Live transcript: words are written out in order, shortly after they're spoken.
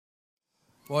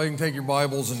Well, you can take your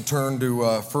Bibles and turn to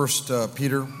 1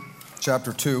 Peter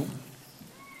chapter 2.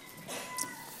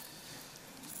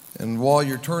 And while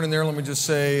you're turning there, let me just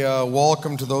say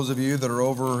welcome to those of you that are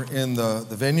over in the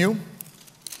venue.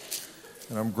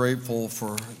 And I'm grateful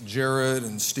for Jared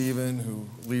and Stephen who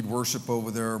lead worship over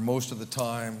there most of the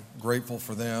time. Grateful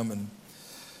for them. And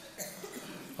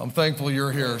I'm thankful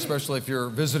you're here, especially if you're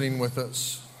visiting with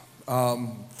us.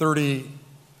 30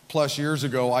 plus years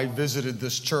ago, I visited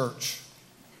this church.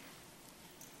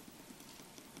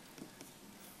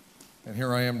 And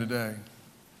here I am today.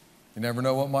 You never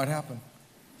know what might happen.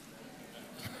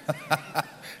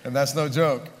 And that's no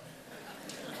joke.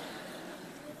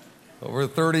 Over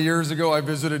 30 years ago, I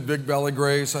visited Big Valley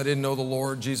Grace. I didn't know the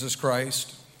Lord Jesus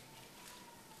Christ.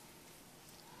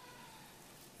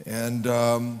 And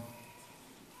God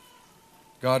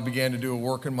began to do a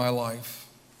work in my life.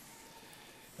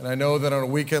 And I know that on a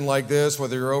weekend like this,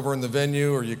 whether you're over in the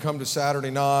venue or you come to Saturday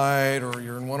night or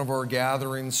you're in one of our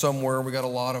gatherings somewhere, we got a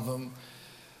lot of them,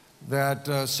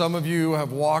 that some of you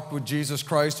have walked with Jesus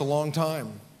Christ a long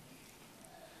time.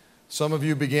 Some of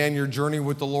you began your journey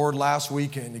with the Lord last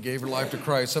weekend. You gave your life to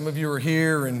Christ. Some of you are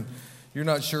here and you're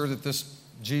not sure that this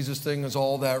Jesus thing is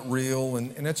all that real,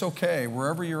 and it's okay.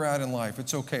 Wherever you're at in life,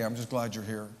 it's okay. I'm just glad you're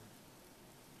here.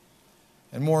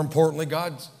 And more importantly,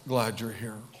 God's glad you're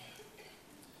here.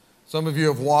 Some of you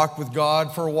have walked with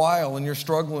God for a while and you're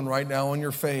struggling right now in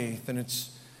your faith, and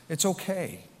it's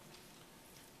okay.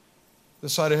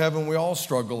 This side of heaven, we all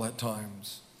struggle at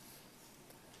times.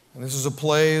 And this is a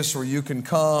place where you can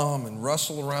come and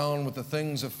wrestle around with the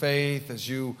things of faith as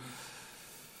you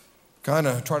kind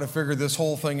of try to figure this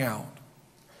whole thing out.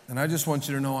 And I just want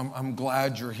you to know I'm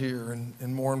glad you're here,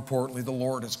 and more importantly, the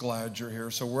Lord is glad you're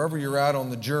here. So wherever you're at on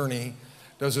the journey,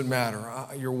 doesn't matter.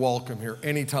 You're welcome here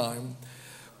anytime.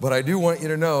 But I do want you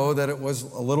to know that it was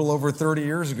a little over 30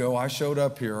 years ago I showed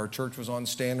up here. Our church was on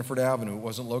Stanford Avenue. It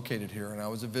wasn't located here, and I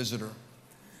was a visitor.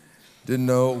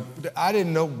 I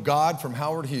didn't know God from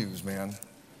Howard Hughes, man.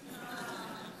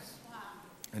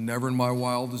 And never in my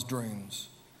wildest dreams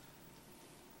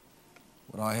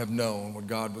would I have known what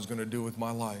God was going to do with my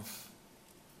life.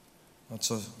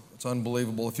 It's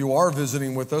unbelievable. If you are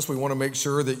visiting with us, we want to make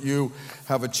sure that you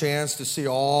have a chance to see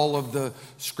all of the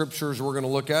scriptures we're going to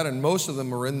look at, and most of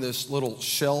them are in this little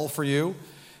shell for you.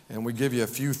 And we give you a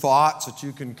few thoughts that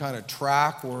you can kind of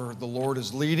track where the Lord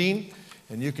is leading,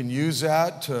 and you can use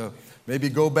that to maybe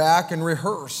go back and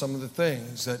rehearse some of the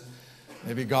things that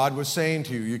maybe God was saying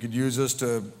to you. You could use this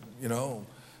to,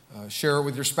 share it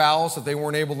with your spouse if they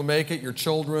weren't able to make it, your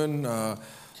children,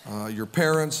 your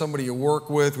parents, somebody you work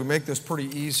with. We make this pretty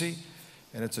easy,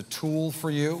 and it's a tool for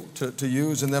you to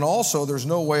use. And then also, there's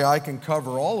no way I can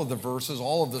cover all of the verses,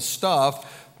 all of the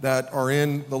stuff that are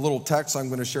in the little text I'm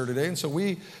going to share today. And so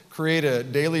we create a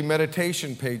daily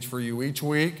meditation page for you each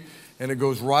week, and it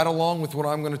goes right along with what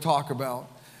I'm going to talk about.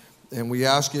 And we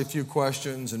ask you a few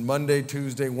questions, and Monday,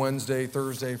 Tuesday, Wednesday,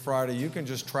 Thursday, Friday, you can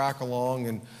just track along,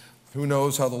 and who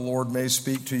knows how the Lord may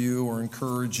speak to you or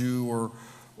encourage you or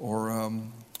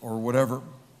whatever.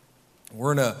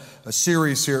 We're in a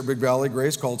series here at Big Valley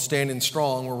Grace called Standing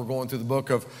Strong, where we're going through the book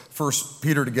of 1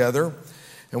 Peter together.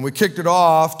 And we kicked it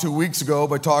off 2 weeks ago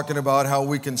by talking about how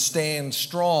we can stand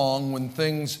strong when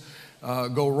things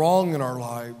go wrong in our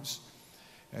lives.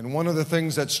 And one of the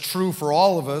things that's true for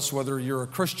all of us, whether you're a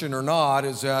Christian or not,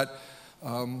 is that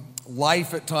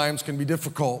life at times can be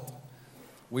difficult.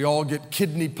 We all get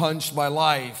kidney punched by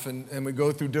life, and we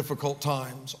go through difficult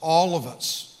times, all of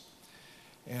us.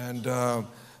 And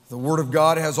the Word of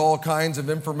God has all kinds of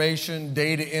information,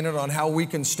 data in it on how we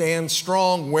can stand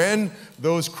strong when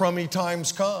those crummy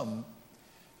times come.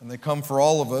 And they come for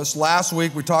all of us. Last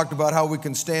week we talked about how we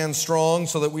can stand strong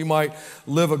so that we might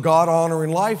live a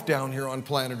God-honoring life down here on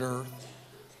planet Earth.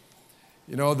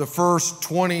 You know, the first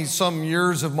 20-some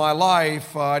years of my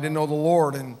life, I didn't know the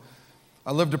Lord, and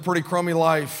I lived a pretty crummy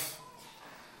life.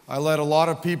 I led a lot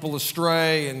of people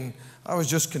astray, and I was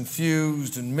just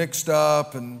confused and mixed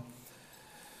up, and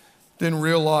didn't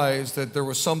realize that there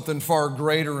was something far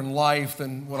greater in life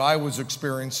than what I was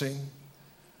experiencing.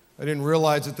 I didn't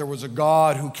realize that there was a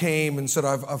God who came and said,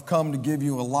 I've come to give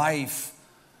you a life,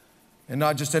 and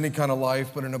not just any kind of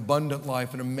life, but an abundant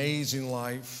life, an amazing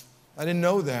life. I didn't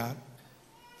know that.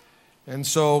 And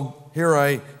so here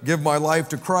I give my life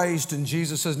to Christ, and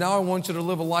Jesus says, now I want you to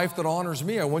live a life that honors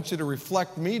me. I want you to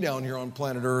reflect me down here on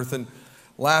planet Earth. And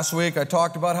last week I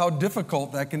talked about how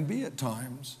difficult that can be at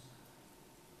times.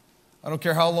 I don't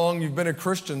care how long you've been a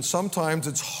Christian, sometimes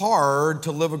it's hard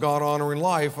to live a God-honoring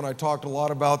life. And I talked a lot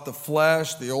about the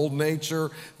flesh, the old nature,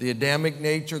 the Adamic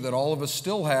nature that all of us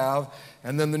still have,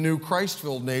 and then the new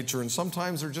Christ-filled nature. And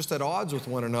sometimes they're just at odds with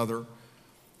one another.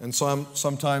 And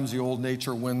sometimes the old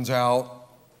nature wins out.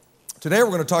 Today we're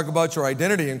going to talk about your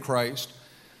identity in Christ,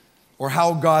 or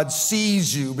how God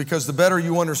sees you, because the better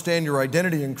you understand your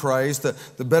identity in Christ,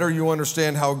 the better you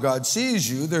understand how God sees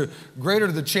you, the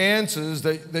greater the chances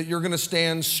that you're going to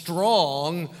stand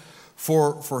strong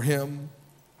for Him.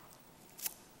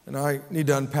 And I need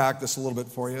to unpack this a little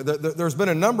bit for you. There's been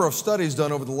a number of studies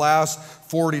done over the last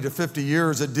 40 to 50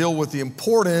 years that deal with the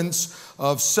importance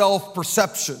of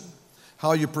self-perception,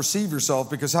 how you perceive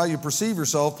yourself, because how you perceive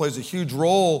yourself plays a huge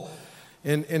role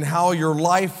in how your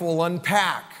life will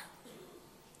unpack.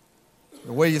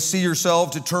 The way you see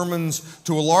yourself determines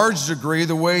to a large degree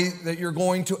the way that you're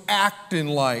going to act in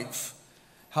life.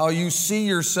 How you see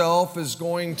yourself is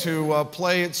going to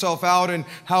play itself out in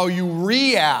how you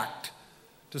react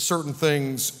to certain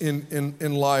things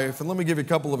in life. And let me give you a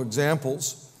couple of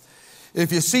examples.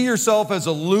 If you see yourself as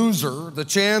a loser, the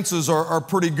chances are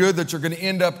pretty good that you're going to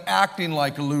end up acting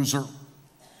like a loser.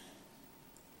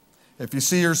 If you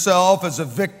see yourself as a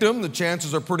victim, the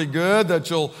chances are pretty good that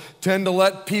you'll tend to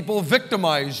let people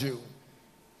victimize you.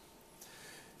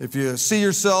 If you see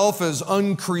yourself as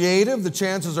uncreative, the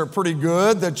chances are pretty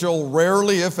good that you'll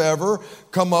rarely, if ever,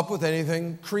 come up with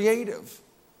anything creative.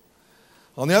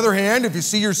 On the other hand, if you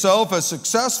see yourself as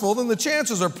successful, then the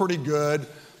chances are pretty good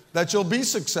that you'll be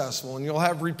successful and you'll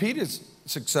have repeated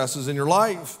successes in your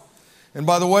life. And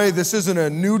by the way, this isn't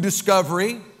a new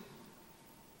discovery.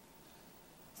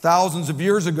 Thousands of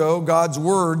years ago, God's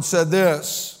Word said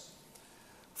this: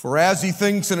 "For as he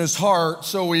thinks in his heart,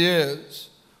 so he is.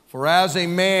 For as a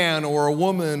man or a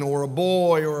woman or a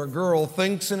boy or a girl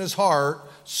thinks in his heart,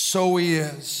 so he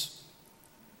is."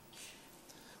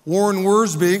 Warren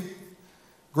Wiersbe,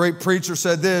 great preacher,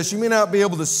 said this: "You may not be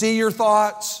able to see your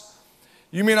thoughts.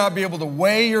 You may not be able to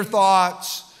weigh your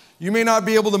thoughts. You may not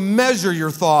be able to measure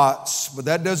your thoughts, but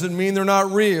that doesn't mean they're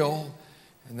not real,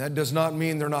 and that does not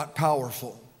mean they're not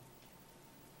powerful."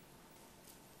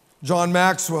 John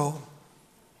Maxwell,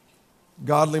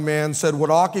 godly man, said,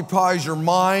 "What occupies your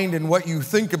mind and what you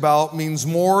think about means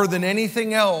more than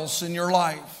anything else in your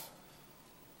life."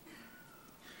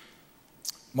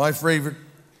 My favorite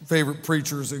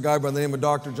preacher is a guy by the name of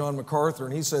Dr. John MacArthur,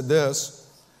 and he said this.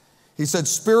 He said,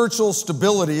 "Spiritual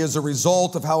stability is a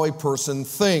result of how a person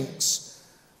thinks.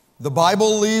 The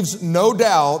Bible leaves no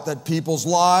doubt that people's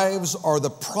lives are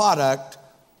the product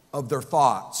of their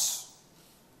thoughts."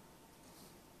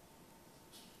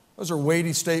 Those are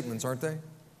weighty statements, aren't they?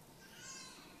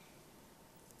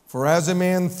 For as a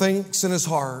man thinks in his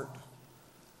heart,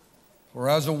 or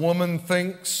as a woman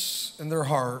thinks in their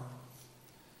heart,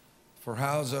 for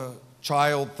as a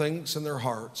child thinks in their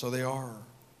heart, so they are.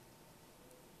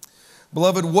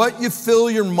 Beloved, what you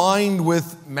fill your mind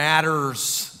with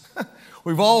matters.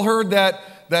 We've all heard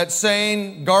that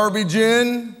saying, garbage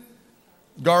in,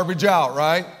 garbage out,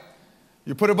 right?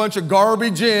 You put a bunch of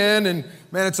garbage in, and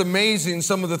man, it's amazing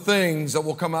some of the things that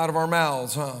will come out of our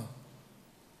mouths, huh?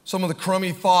 Some of the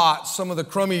crummy thoughts, some of the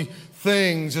crummy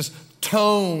things, just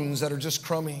tones that are just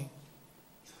crummy.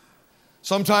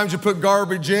 Sometimes you put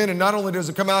garbage in, and not only does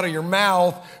it come out of your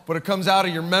mouth, but it comes out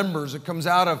of your members. It comes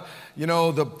out of,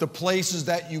 the places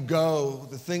that you go,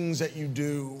 the things that you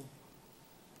do.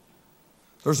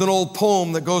 There's an old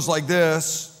poem that goes like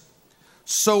this: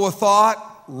 "Sow a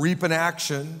thought, reap an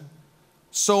action.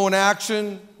 Sow an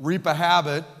action, reap a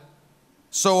habit.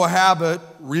 Sow a habit,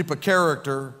 reap a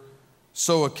character.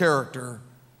 Sow a character,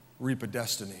 reap a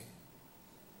destiny."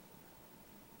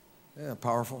 Yeah,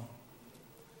 powerful.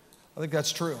 I think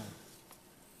that's true.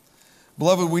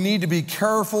 Beloved, we need to be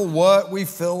careful what we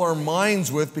fill our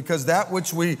minds with, because that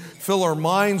which we fill our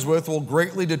minds with will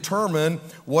greatly determine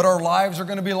what our lives are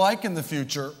going to be like in the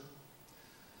future.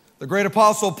 The great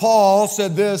apostle Paul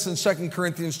said this in 2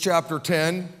 Corinthians chapter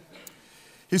 10.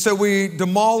 He said, "We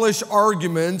demolish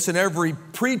arguments and every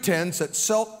pretense that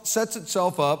sets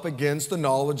itself up against the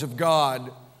knowledge of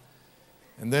God."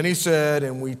 And then he said,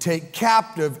 "And we take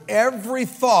captive every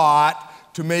thought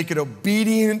to make it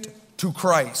obedient to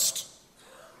Christ."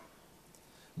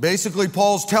 Basically,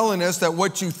 Paul's telling us that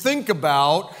what you think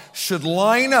about should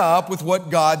line up with what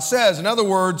God says. In other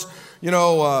words,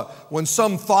 when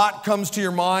some thought comes to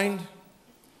your mind,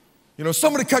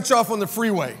 somebody cuts you off on the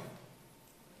freeway,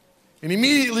 and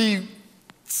immediately,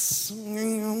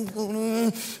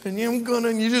 and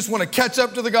you just want to catch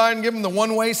up to the guy and give him the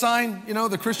one-way sign,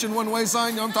 the Christian one-way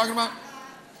sign, you know what I'm talking about?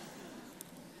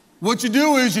 What you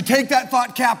do is you take that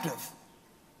thought captive.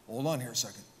 hold on here a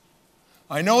second.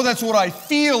 I know that's what I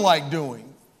feel like doing.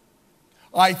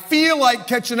 I feel like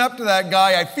catching up to that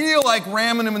guy. I feel like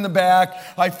ramming him in the back.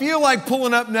 I feel like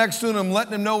pulling up next to him,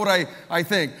 letting him know what I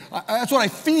think. That's what I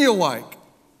feel like.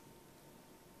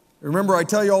 Remember, I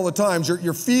tell you all the time,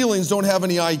 your feelings don't have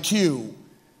any IQ.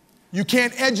 You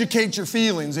can't educate your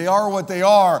feelings. They are what they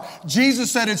are.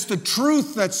 Jesus said it's the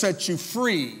truth that sets you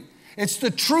free. It's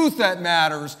the truth that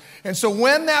matters. And so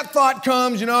when that thought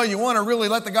comes, you want to really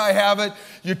let the guy have it,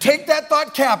 you take that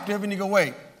thought captive and you go,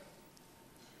 wait,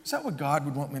 is that what God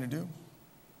would want me to do?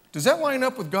 Does that line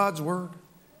up with God's word?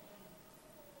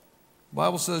 The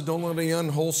Bible says, don't let any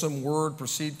unwholesome word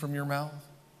proceed from your mouth.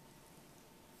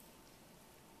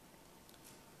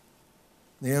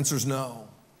 The answer is no.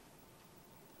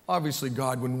 Obviously,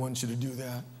 God wouldn't want you to do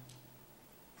that.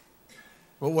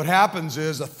 But what happens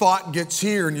is a thought gets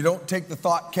here and you don't take the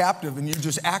thought captive and you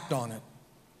just act on it.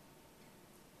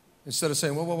 Instead of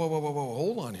saying, whoa,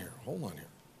 hold on here. What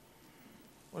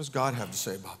does God have to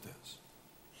say about this?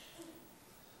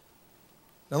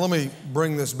 Now let me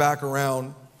bring this back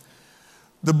around.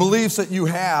 The beliefs that you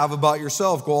have about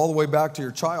yourself go all the way back to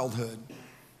your childhood.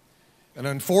 And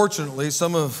unfortunately,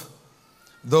 some of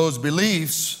those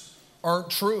beliefs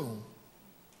aren't true.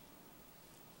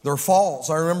 They're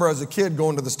false. I remember as a kid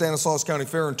going to the Stanislaus County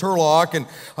Fair in Turlock, and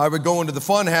I would go into the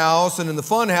fun house, and in the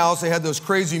fun house they had those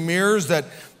crazy mirrors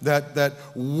that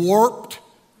warped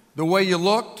the way you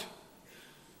looked,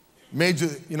 made you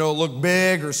look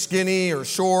big or skinny or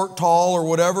short, tall or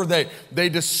whatever. They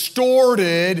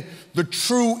distorted the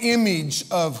true image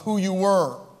of who you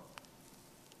were.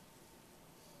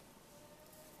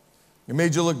 It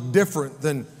made you look different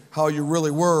than how you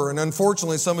really were. And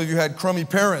unfortunately, some of you had crummy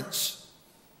parents.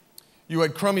 You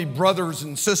had crummy brothers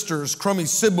and sisters, crummy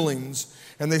siblings,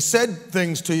 and they said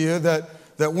things to you that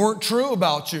weren't true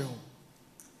about you.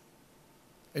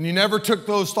 And you never took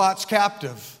those thoughts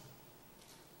captive.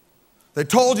 They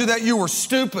told you that you were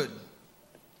stupid.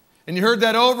 And you heard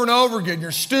that over and over again.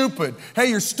 You're stupid. Hey,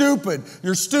 you're stupid.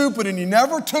 You're stupid. And you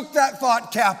never took that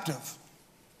thought captive.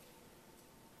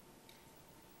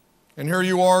 And here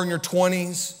you are in your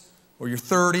 20s or your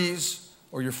 30s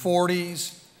or your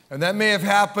 40s. And that may have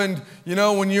happened,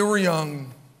 when you were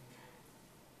young.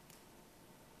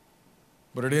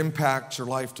 But it impacts your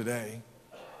life today.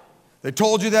 They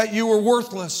told you that you were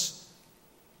worthless.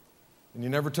 And you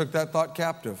never took that thought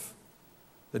captive.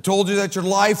 They told you that your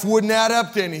life wouldn't add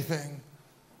up to anything.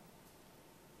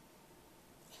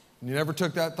 And you never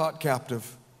took that thought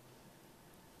captive.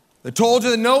 They told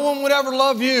you that no one would ever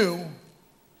love you.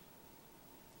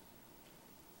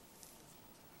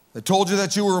 They told you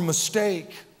that you were a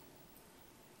mistake.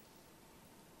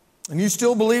 And you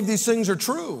still believe these things are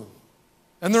true.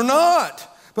 And they're not.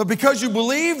 But because you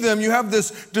believe them, you have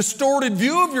this distorted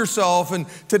view of yourself. And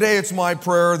today it's my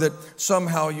prayer that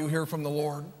somehow you hear from the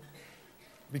Lord.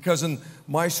 Because in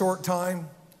my short time,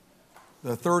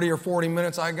 the 30 or 40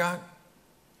 minutes I got,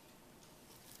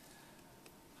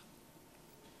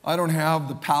 I don't have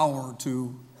the power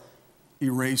to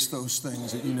erase those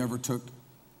things that you never took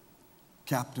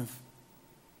captive.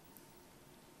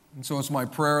 And so it's my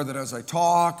prayer that as I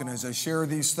talk and as I share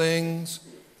these things,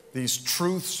 these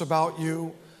truths about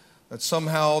you, that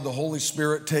somehow the Holy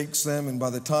Spirit takes them, and by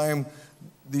the time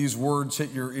these words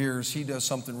hit your ears, He does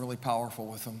something really powerful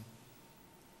with them.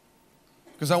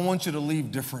 Because I want you to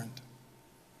leave different.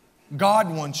 God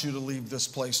wants you to leave this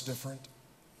place different.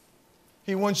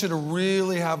 He wants you to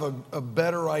really have a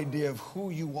better idea of who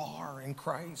you are in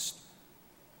Christ.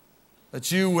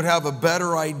 That you would have a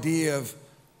better idea of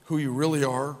who you really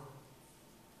are.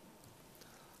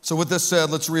 So with this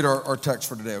said, let's read our text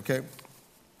for today, okay?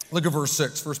 Look at verse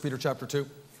 6, 1 Peter chapter 2.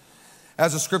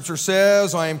 As the scripture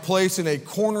says, I am placing a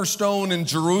cornerstone in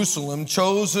Jerusalem,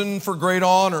 chosen for great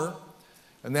honor,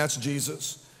 and that's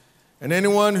Jesus. And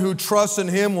anyone who trusts in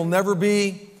Him will never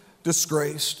be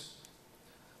disgraced.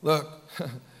 Look,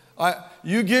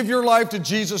 you give your life to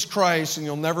Jesus Christ and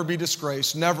you'll never be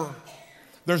disgraced, never.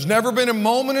 There's never been a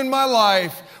moment in my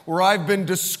life where I've been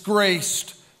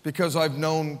disgraced because I've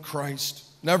known Christ.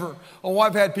 Never. Oh,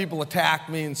 I've had people attack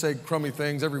me and say crummy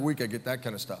things. Every week I get that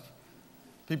kind of stuff.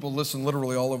 People listen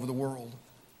literally all over the world.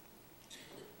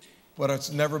 But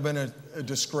it's never been a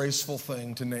disgraceful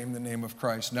thing to name the name of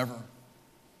Christ. Never.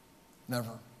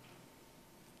 Never.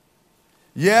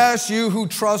 Yes, you who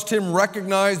trust Him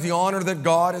recognize the honor that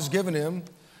God has given Him.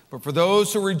 But for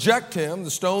those who reject Him,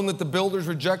 the stone that the builders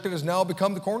rejected has now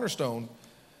become the cornerstone.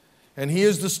 And He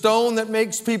is the stone that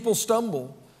makes people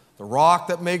stumble, the rock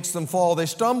that makes them fall. They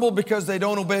stumble because they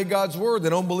don't obey God's word. They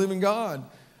don't believe in God.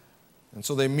 And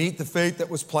so they meet the fate that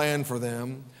was planned for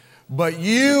them. But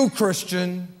you,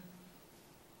 Christian,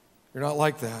 You're not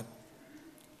like that.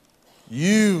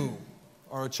 You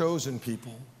are a chosen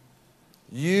people.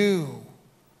 You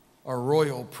are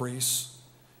royal priests.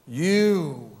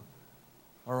 You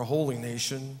are a holy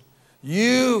nation.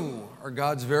 You are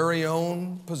God's very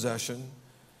own possession.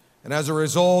 And as a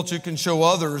result, you can show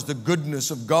others the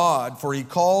goodness of God, for He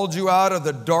called you out of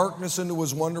the darkness into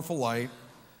His wonderful light.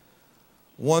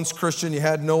 Once, Christian, you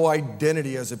had no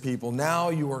identity as a people. Now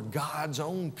you are God's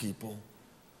own people.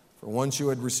 For once you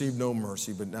had received no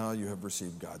mercy, but now you have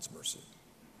received God's mercy.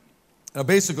 Now,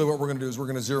 basically what we're going to do is we're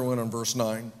going to zero in on verse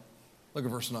 9. Look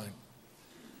at verse 9.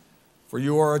 For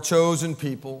you are a chosen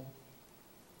people.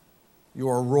 You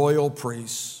are royal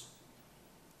priests.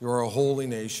 You are a holy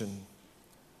nation.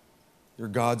 You're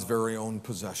God's very own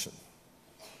possession.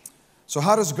 So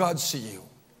how does God see you?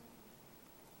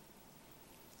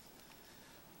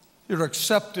 You're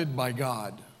accepted by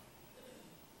God.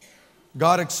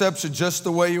 God accepts you just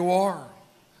the way you are.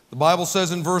 The Bible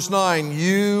says in verse 9,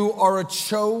 you are a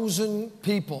chosen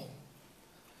people.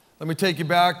 Let me take you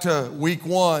back to week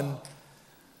 1.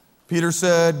 Peter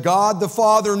said, God the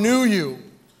Father knew you.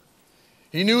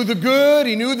 He knew the good,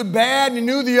 He knew the bad, and He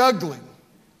knew the ugly.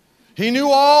 He knew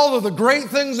all of the great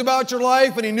things about your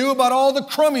life, and He knew about all the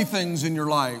crummy things in your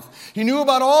life. He knew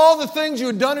about all the things you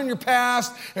had done in your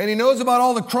past, and He knows about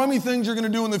all the crummy things you're going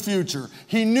to do in the future.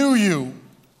 He knew you,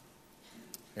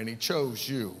 and He chose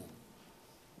you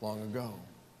long ago.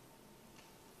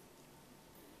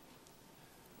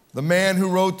 The man who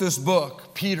wrote this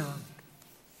book, Peter,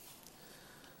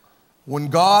 when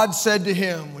God said to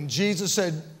him, when Jesus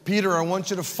said, Peter, I want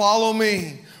you to follow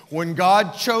me, when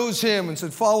God chose him and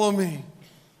said, follow me,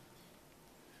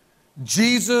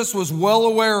 Jesus was well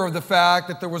aware of the fact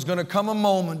that there was going to come a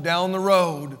moment down the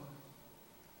road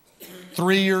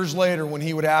 3 years later when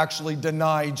he would actually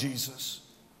deny Jesus.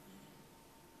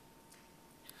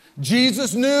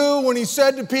 Jesus knew when He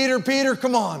said to Peter, Peter,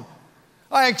 come on,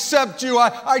 I accept you,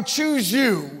 I choose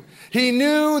you. He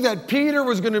knew that Peter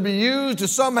was going to be used to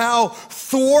somehow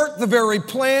thwart the very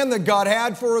plan that God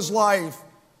had for his life.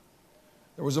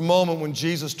 There was a moment when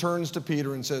Jesus turns to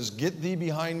Peter and says, get thee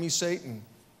behind me, Satan.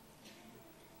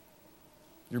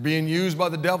 You're being used by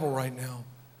the devil right now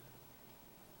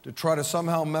to try to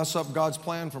somehow mess up God's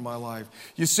plan for my life.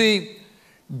 You see,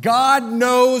 God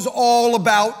knows all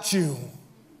about you.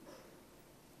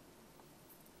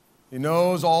 He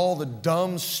knows all the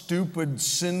dumb, stupid,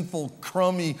 sinful,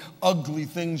 crummy, ugly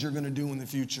things you're going to do in the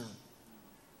future.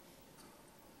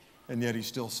 And yet He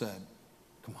still said,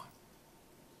 come on,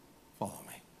 follow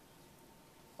me.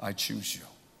 I choose you.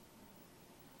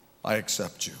 I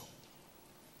accept you.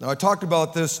 Now, I talked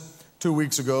about this 2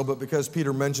 weeks ago, but because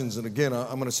Peter mentions it again,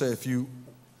 I'm going to say a few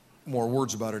more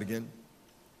words about it again.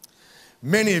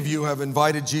 Many of you have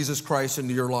invited Jesus Christ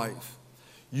into your life.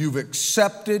 You've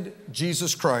accepted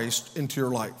Jesus Christ into your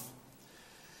life.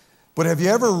 But have you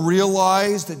ever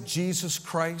realized that Jesus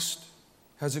Christ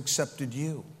has accepted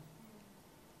you?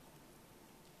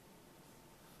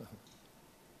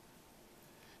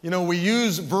 You know, we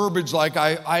use verbiage like,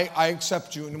 I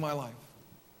accept you into my life.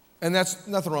 And that's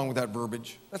nothing wrong with that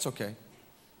verbiage. That's okay.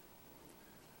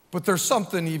 But there's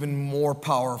something even more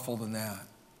powerful than that.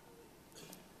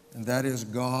 And that is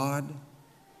God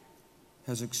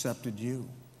has accepted you.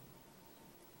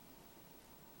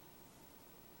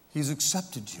 He's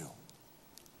accepted you.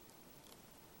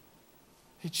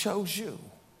 He chose you.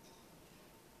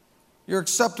 You're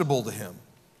acceptable to Him.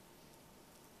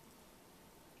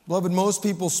 Beloved, most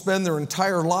people spend their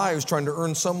entire lives trying to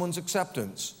earn someone's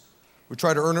acceptance. We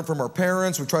try to earn it from our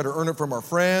parents. We try to earn it from our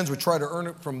friends. We try to earn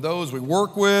it from those we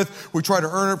work with. We try to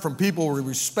earn it from people we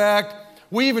respect.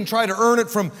 We even try to earn it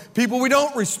from people we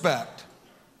don't respect.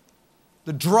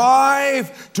 The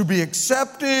drive to be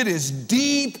accepted is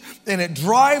deep, and it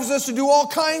drives us to do all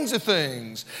kinds of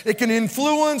things. It can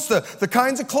influence the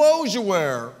kinds of clothes you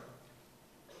wear.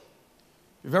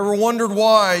 You've ever wondered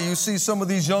why you see some of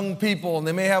these young people, and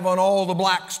they may have on all the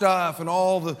black stuff and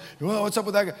all the, well, what's up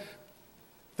with that guy?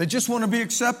 They just want to be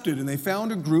accepted, and they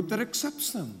found a group that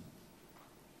accepts them.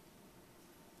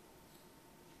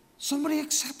 Somebody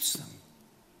accepts them.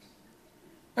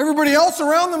 Everybody else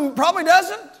around them probably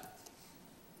doesn't.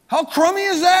 How crummy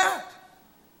is that?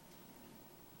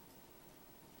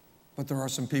 But there are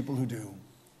some people who do.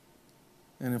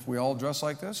 And if we all dress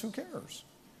like this, who cares?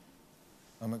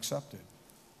 I'm accepted.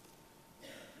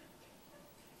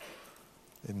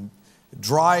 And it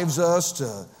drives us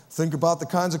to think about the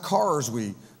kinds of cars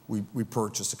we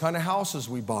purchase, the kind of houses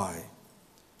we buy,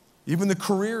 even the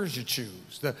careers you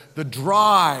choose. The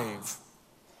drive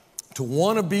to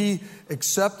want to be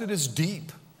accepted is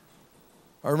deep.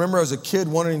 I remember as a kid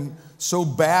wanting so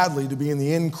badly to be in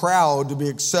the in crowd, to be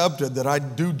accepted, that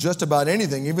I'd do just about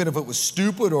anything, even if it was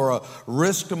stupid or a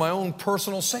risk to my own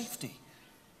personal safety.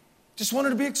 Just wanted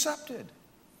to be accepted.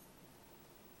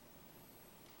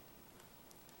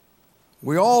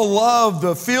 We all love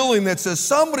the feeling that says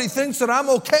somebody thinks that I'm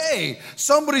okay.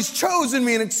 Somebody's chosen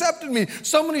me and accepted me.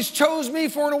 Somebody's chose me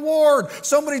for an award.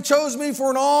 Somebody chose me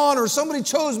for an honor. Somebody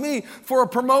chose me for a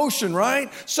promotion,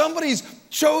 right? Somebody's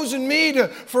chosen me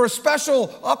for a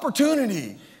special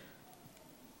opportunity.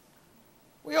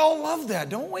 We all love that,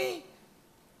 don't we?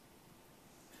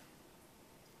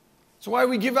 That's why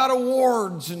we give out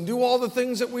awards and do all the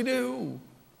things that we do.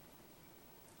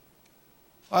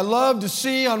 I love to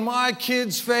see on my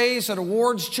kid's face at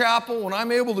awards chapel when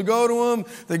I'm able to go to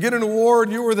them, they get an award.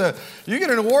 You get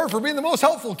an award for being the most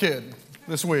helpful kid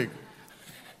this week.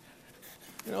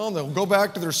 And they'll go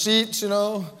back to their seats,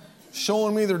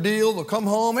 showing me their deal. They'll come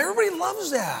home. Everybody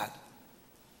loves that.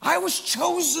 I was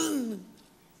chosen.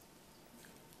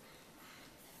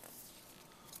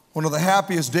 One of the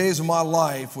happiest days of my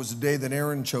life was the day that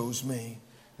Erin chose me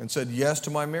and said yes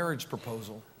to my marriage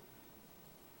proposal.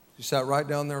 She sat right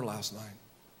down there last night.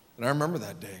 And I remember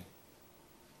that day.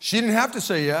 She didn't have to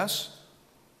say yes,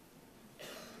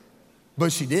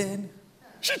 but she did.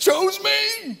 She chose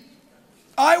me.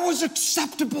 I was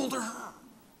acceptable to her.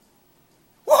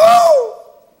 Woo!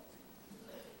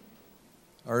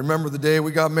 I remember the day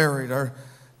we got married.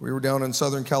 We were down in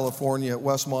Southern California at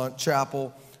Westmont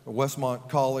Chapel, or Westmont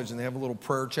College, and they have a little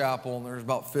prayer chapel, and there's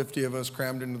about 50 of us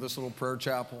crammed into this little prayer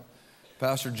chapel.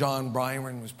 Pastor John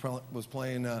Byron was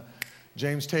playing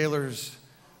James Taylor's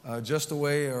Just the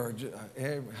Way, or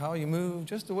How You Move,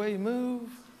 Just the Way You Move.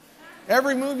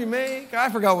 Every move you make. I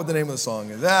forgot what the name of the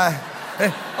song is.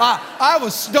 I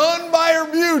was stunned by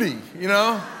her beauty,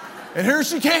 and here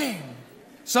she came.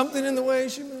 Something in the way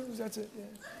she moves, that's it. Yeah.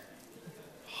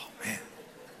 Oh, man.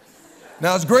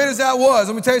 Now, as great as that was,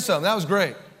 let me tell you something. That was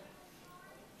great.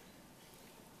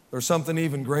 There's something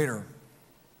even greater.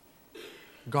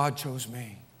 God chose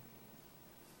me.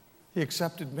 He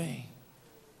accepted me.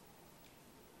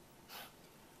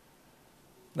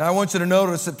 Now, I want you to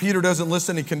notice that Peter doesn't list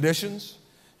any conditions.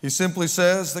 He simply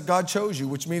says that God chose you,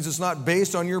 which means it's not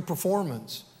based on your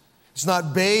performance. It's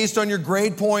not based on your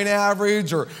grade point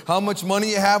average or how much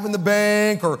money you have in the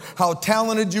bank or how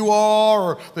talented you are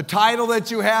or the title that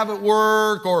you have at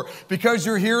work or because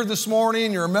you're here this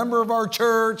morning, you're a member of our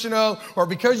church, or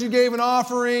because you gave an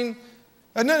offering.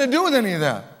 It had nothing to do with any of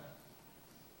that.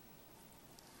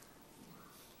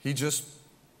 He just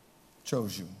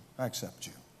chose you. I accept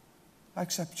you. I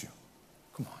accept you.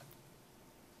 Come on.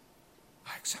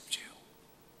 I accept you.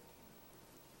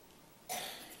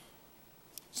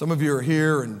 Some of you are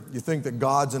here and you think that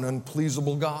God's an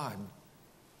unpleasable God.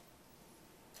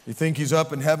 You think He's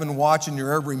up in heaven watching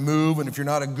your every move, and if you're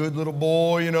not a good little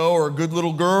boy, or a good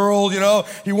little girl,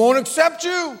 He won't accept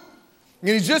you. And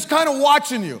He's just kind of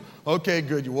watching you. Okay,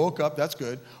 good. You woke up. That's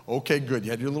good. Okay, good.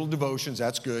 You had your little devotions.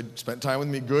 That's good. Spent time with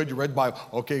me. Good. You read the Bible.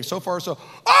 Okay, so far so.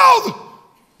 Oh!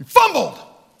 You fumbled.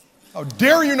 How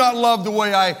dare you not love the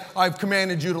way I've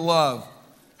commanded you to love?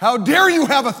 How dare you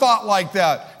have a thought like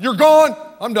that? You're gone.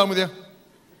 I'm done with you.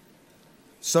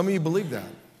 Some of you believe that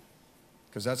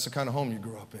because that's the kind of home you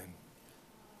grew up in.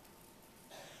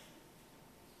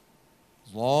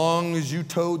 As long as you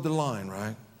towed the line,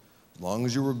 right? As long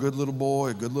as you were a good little boy,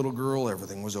 a good little girl,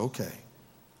 everything was okay.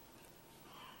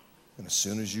 And as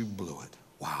soon as you blew it,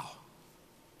 wow,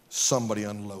 somebody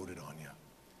unloaded on you.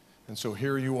 And so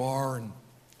here you are, and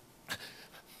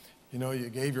you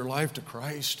gave your life to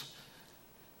Christ.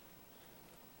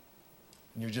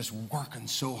 And you're just working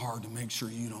so hard to make sure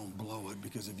you don't blow it,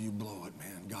 because if you blow it,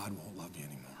 man, God won't love you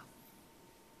anymore.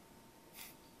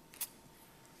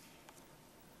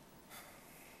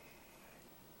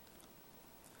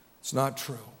 It's not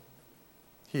true.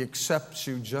 He accepts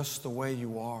you just the way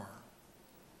you are.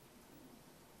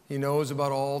 He knows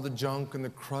about all the junk and the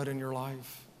crud in your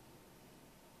life.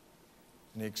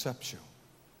 And He accepts you.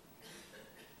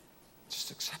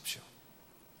 Just accepts you.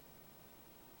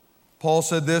 Paul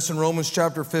said this in Romans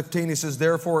chapter 15. He says,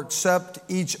 therefore accept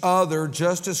each other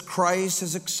just as Christ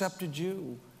has accepted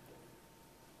you.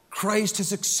 Christ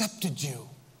has accepted you.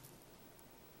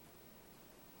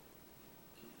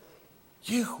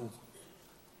 You.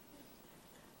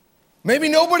 Maybe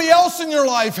nobody else in your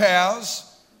life has,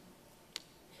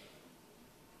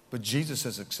 but Jesus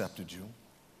has accepted you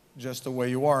just the way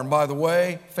you are. And by the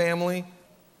way, family,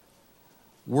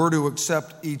 we're to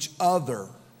accept each other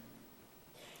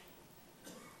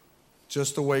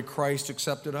just the way Christ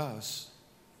accepted us.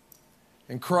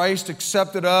 And Christ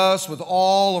accepted us with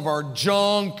all of our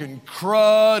junk and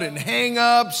crud and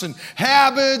hang-ups and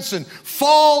habits and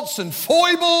faults and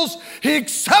foibles. He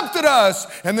accepted us.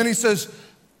 And then he says,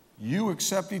 you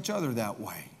accept each other that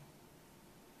way.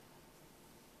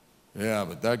 Yeah,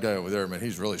 but that guy over there, man,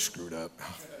 he's really screwed up.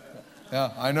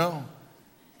 Yeah, I know.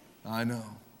 And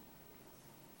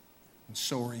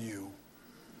so are you.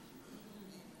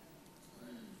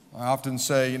 I often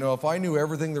say, if I knew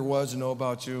everything there was to know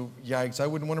about you, yikes, I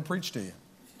wouldn't want to preach to you.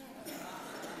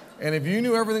 And if you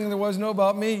knew everything there was to know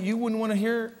about me, you wouldn't want to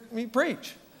hear me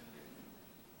preach.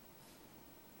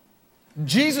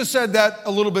 Jesus said that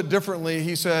a little bit differently.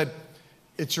 He said,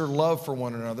 it's your love for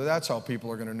one another. That's how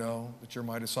people are going to know that you're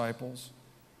my disciples.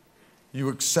 You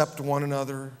accept one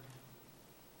another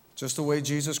just the way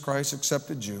Jesus Christ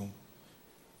accepted you.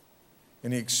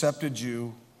 And he accepted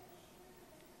you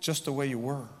just the way you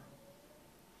were.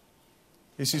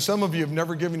 You see, some of you have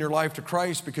never given your life to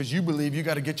Christ because you believe you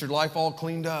got to get your life all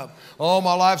cleaned up. Oh,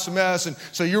 my life's a mess. And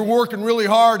so you're working really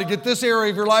hard to get this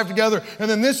area of your life together and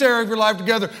then this area of your life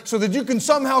together so that you can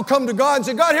somehow come to God and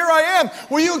say, God, here I am.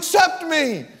 Will you accept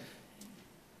me?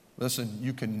 Listen,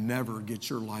 you can never get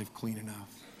your life clean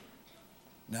enough.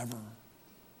 Never.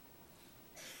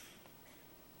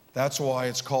 That's why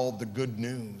it's called the good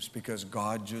news, because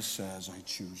God just says, I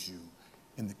choose you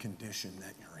in the condition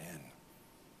that you're in.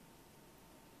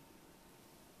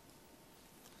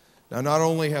 Now, not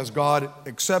only has God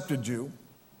accepted you,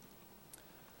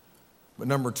 but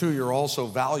number two, you're also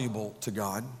valuable to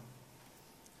God.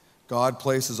 God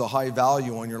places a high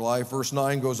value on your life. Verse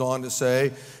 9 goes on to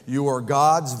say, you are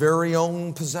God's very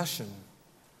own possession.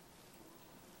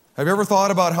 Have you ever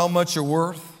thought about how much you're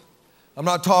worth? I'm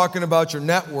not talking about your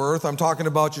net worth. I'm talking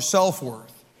about your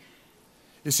self-worth.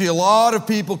 You see, a lot of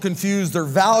people confuse their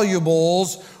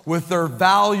valuables with their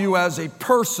value as a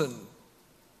person.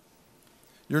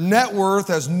 Your net worth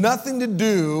has nothing to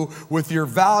do with your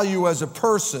value as a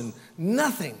person.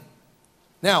 Nothing.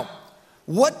 Now,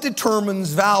 what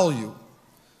determines value?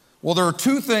 Well, there are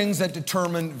two things that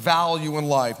determine value in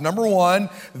life. Number one,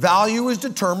 value is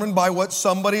determined by what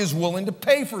somebody is willing to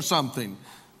pay for something.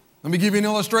 Let me give you an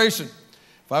illustration.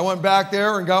 If I went back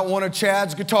there and got one of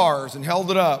Chad's guitars and held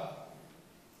it up,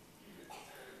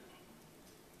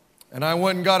 and I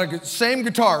went and got a same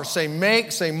guitar, same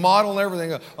make, same model and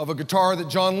everything of a guitar that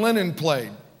John Lennon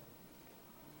played.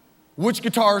 Which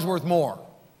guitar is worth more?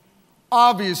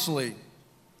 Obviously,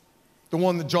 the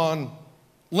one that John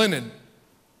Lennon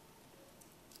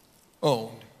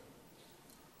owned.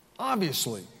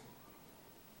 Obviously.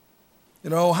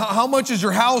 How much is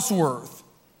your house worth?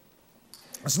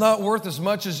 It's not worth as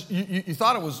much as you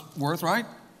thought it was worth, right?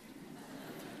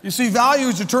 You see, value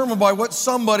is determined by what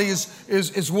somebody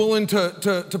is willing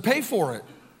to pay for it.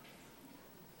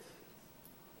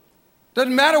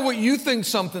 Doesn't matter what you think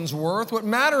something's worth. What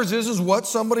matters is what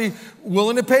somebody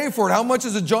willing to pay for it. How much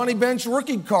is a Johnny Bench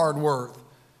rookie card worth?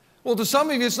 Well, to some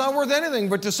of you, it's not worth anything,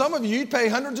 but to some of you, you'd pay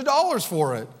hundreds of dollars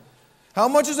for it. How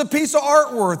much is a piece of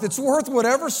art worth? It's worth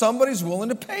whatever somebody's willing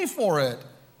to pay for it.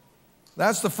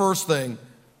 That's the first thing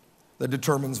that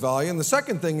determines value. And the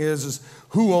second thing is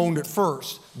who owned it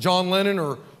first, John Lennon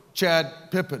or Chad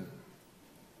Pippen.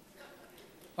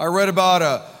 I read about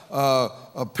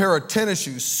a pair of tennis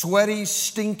shoes, sweaty,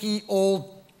 stinky,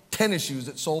 old tennis shoes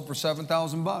that sold for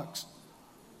 $7,000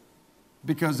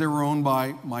 because they were owned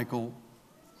by Michael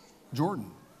Jordan.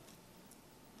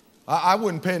 I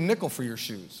wouldn't pay a nickel for your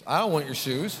shoes. I don't want your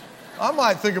shoes. I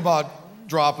might think about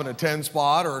dropping a 10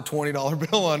 spot or a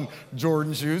 $20 bill on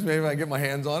Jordan shoes. Maybe I can get my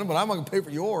hands on them, but I'm not going to pay for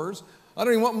yours. I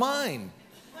don't even want mine.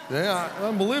 Yeah,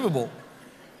 unbelievable.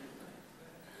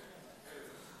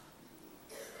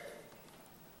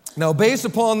 Now, based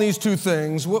upon these two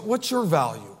things, what's your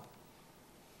value?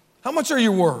 How much are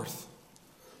you worth?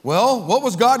 Well, what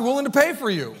was God willing to pay for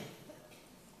you?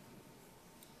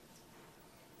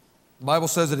 The Bible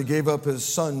says that he gave up his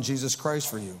son, Jesus Christ,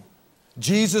 for you.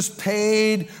 Jesus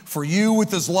paid for you with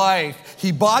his life.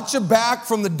 He bought you back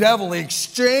from the devil. He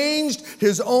exchanged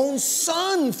his own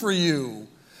son for you.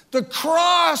 The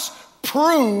cross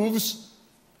proves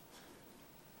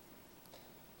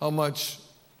how much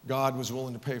God was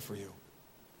willing to pay for you.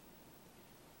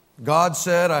 God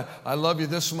said, I love you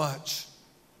this much.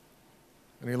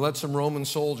 And he let some Roman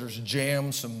soldiers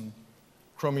jam some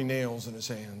crummy nails in his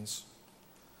hands.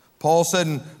 Paul said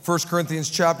in 1 Corinthians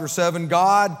chapter 7,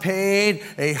 God paid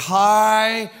a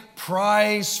high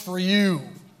price for you.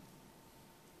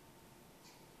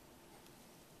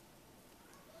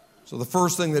 So the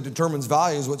first thing that determines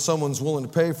value is what someone's willing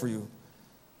to pay for you.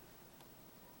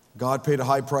 God paid a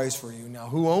high price for you. Now,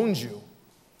 who owns you?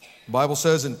 The Bible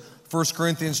says in 1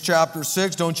 Corinthians chapter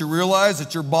 6, don't you realize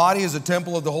that your body is a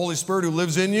temple of the Holy Spirit who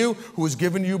lives in you, who is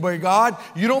given you by God?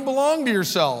 You don't belong to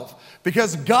yourself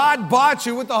because God bought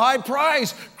you with a high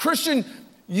price. Christian,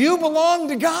 you belong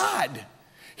to God.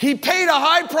 He paid a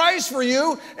high price for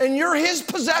you, and you're His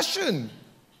possession.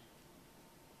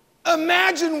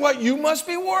 Imagine what you must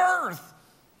be worth.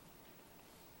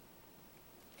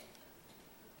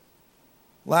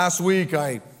 Last week,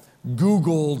 I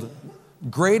Googled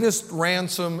greatest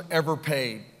ransom ever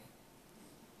paid.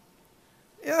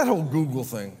 Yeah, that whole Google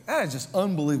thing, that is just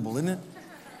unbelievable, isn't it?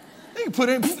 You can put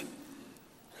in,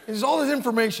 there's all this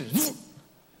information,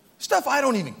 stuff I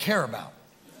don't even care about.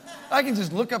 I can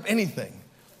just look up anything.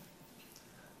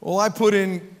 Well, I put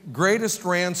in greatest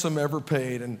ransom ever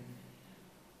paid, and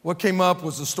what came up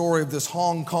was the story of this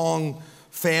Hong Kong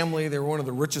family. They were one of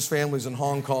the richest families in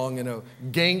Hong Kong, and a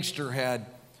gangster had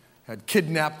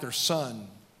kidnapped their son.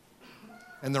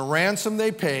 And the ransom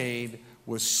they paid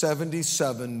was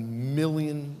 $77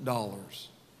 million.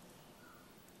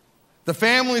 The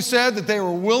family said that they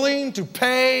were willing to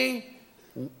pay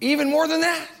even more than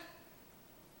that.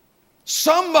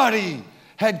 Somebody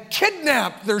had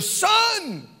kidnapped their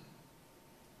son.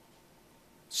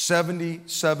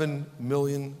 $77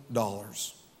 million.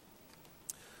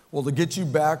 Well, to get you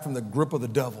back from the grip of the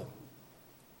devil,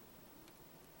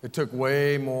 it took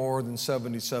way more than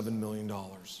 $77 million.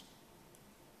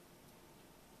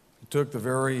 It took the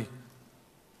very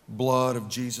blood of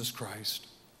Jesus Christ.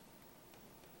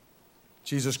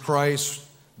 Jesus Christ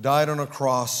died on a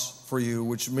cross for you,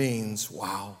 which means,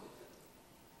 wow,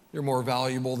 you're more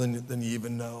valuable than you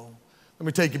even know. Let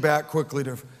me take you back quickly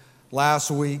to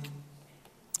last week.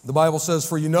 The Bible says,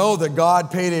 for you know that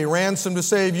God paid a ransom to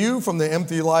save you from the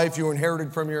empty life you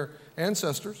inherited from your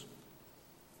ancestors.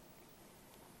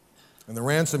 And the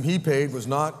ransom He paid was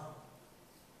not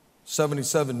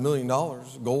 $77 million,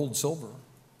 gold, silver.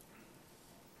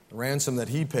 The ransom that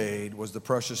He paid was the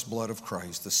precious blood of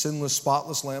Christ, the sinless,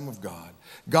 spotless Lamb of God.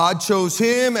 God chose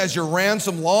Him as your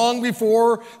ransom long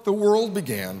before the world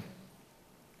began.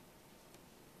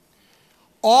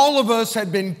 All of us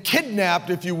had been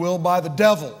kidnapped, if you will, by the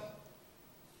devil,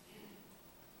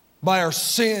 by our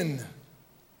sin.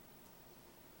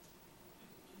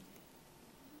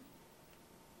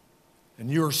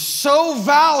 And you're so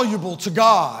valuable to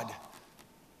God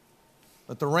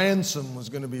that the ransom was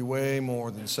going to be way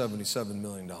more than $77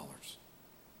 million. The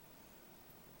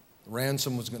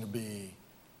ransom was going to be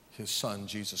His Son,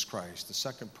 Jesus Christ, the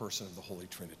second person of the Holy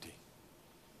Trinity.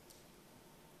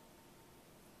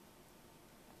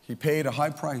 He paid a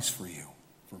high price for you,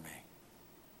 for me.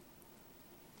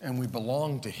 And we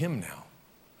belong to Him now.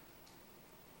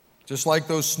 Just like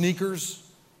those sneakers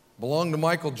belong to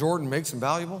Michael Jordan makes them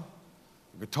valuable.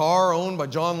 A guitar owned by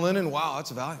John Lennon, wow,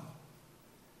 that's valuable.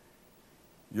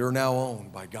 You're now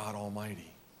owned by God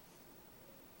Almighty.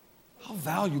 How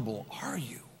valuable are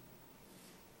you?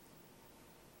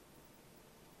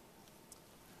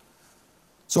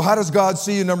 So how does God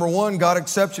see you? Number one, God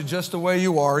accepts you just the way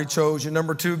you are. He chose you.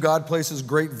 Number two, God places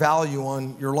great value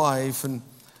on your life. And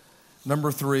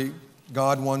number three,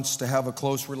 God wants to have a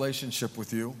close relationship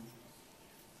with you.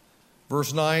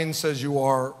 Verse 9 says you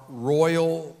are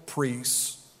royal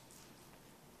priests.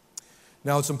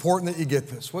 Now it's important that you get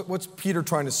this. What's Peter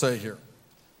trying to say here?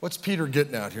 What's Peter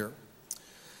getting at here?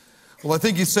 Well, I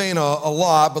think he's saying a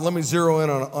lot, but let me zero in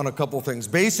on a couple things.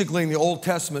 Basically, in the Old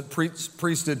Testament,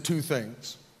 priests did two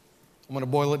things. I'm going to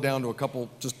boil it down to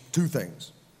just two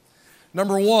things.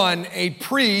 Number one, a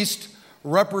priest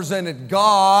represented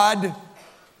God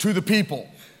to the people.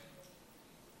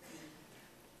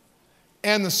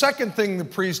 And the second thing the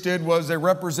priest did was they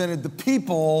represented the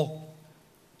people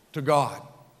to God.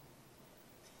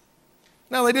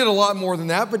 Now, they did a lot more than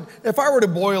that, but if I were to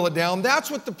boil it down, that's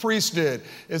what the priests did,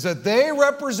 is that they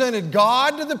represented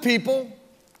God to the people,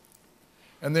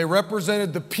 and they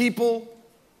represented the people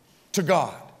to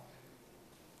God.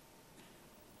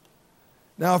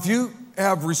 Now, if you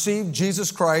have received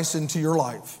Jesus Christ into your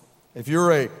life, if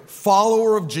you're a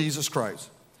follower of Jesus Christ,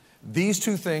 these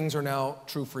two things are now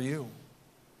true for you.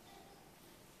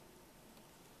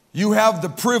 You have the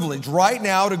privilege right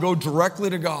now to go directly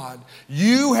to God.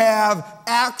 You have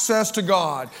access to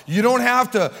God. You don't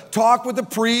have to talk with the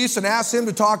priest and ask him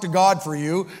to talk to God for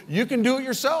you. You can do it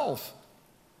yourself.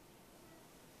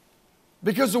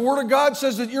 Because the Word of God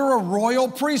says that you're a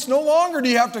royal priest. No longer do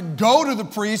you have to go to the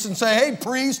priest and say, hey,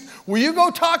 priest, will you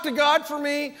go talk to God for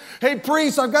me? Hey,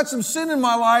 priest, I've got some sin in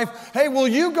my life. Hey, will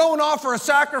you go and offer a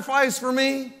sacrifice for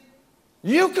me?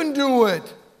 You can do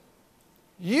it.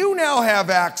 You now have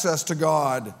access to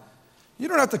God. You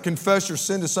don't have to confess your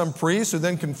sin to some priest who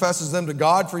then confesses them to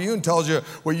God for you and tells you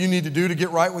what you need to do to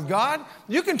get right with God.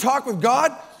 You can talk with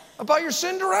God about your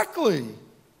sin directly.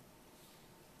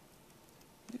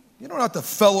 You don't have to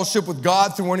fellowship with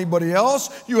God through anybody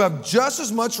else. You have just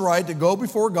as much right to go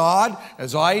before God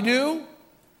as I do,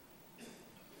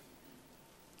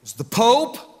 as the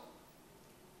Pope,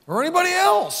 or anybody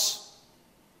else.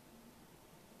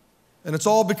 And it's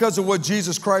all because of what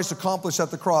Jesus Christ accomplished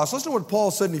at the cross. Listen to what Paul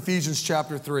said in Ephesians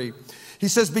chapter 3. He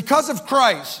says, because of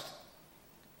Christ,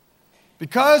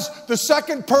 because the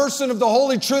second person of the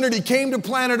Holy Trinity came to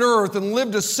planet Earth and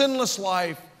lived a sinless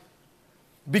life,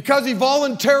 because he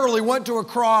voluntarily went to a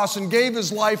cross and gave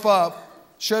his life up,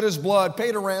 shed his blood,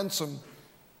 paid a ransom,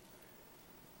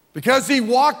 because he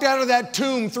walked out of that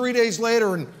tomb 3 days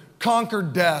later and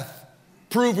conquered death,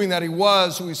 proving that he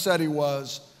was who he said he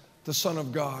was, the Son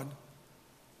of God.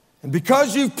 And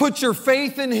because you've put your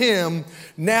faith in him,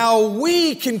 now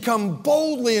we can come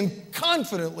boldly and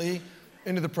confidently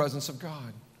into the presence of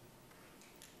God.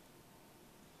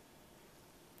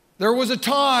 There was a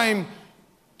time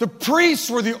the priests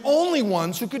were the only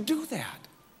ones who could do that.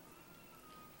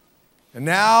 And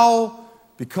now,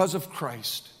 because of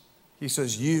Christ, he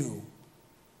says, you're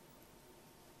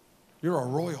a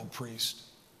royal priest.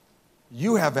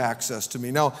 You have access to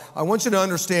me. Now, I want you to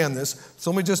understand this.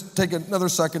 So let me just take another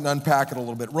second to unpack it a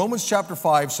little bit. Romans chapter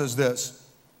 5 says this.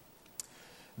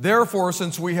 Therefore,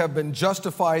 since we have been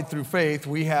justified through faith,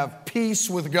 we have peace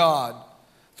with God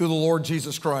through the Lord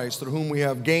Jesus Christ, through whom we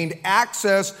have gained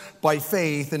access by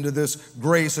faith into this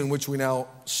grace in which we now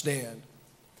stand.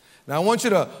 Now, I want you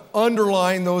to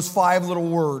underline those 5 little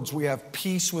words. We have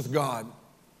peace with God.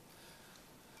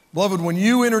 Beloved, when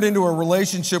you entered into a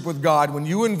relationship with God, when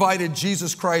you invited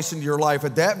Jesus Christ into your life,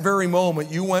 at that very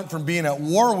moment, you went from being at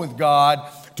war with God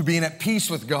to being at peace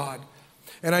with God.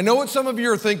 And I know what some of you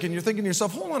are thinking. You're thinking to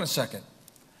yourself, hold on a second.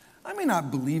 I may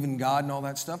not believe in God and all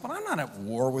that stuff, but I'm not at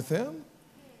war with him.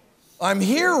 I'm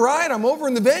here, right? I'm over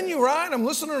in the venue, right? I'm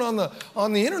listening on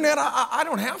the internet. I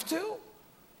don't have to.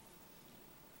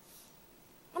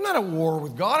 I'm not at war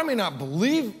with God. I may not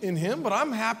believe in him, but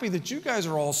I'm happy that you guys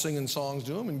are all singing songs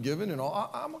to him and giving and all.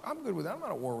 I'm good with that. I'm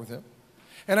not at war with him.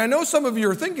 And I know some of you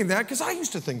are thinking that because I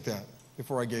used to think that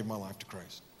before I gave my life to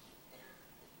Christ.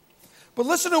 But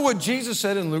listen to what Jesus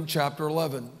said in Luke chapter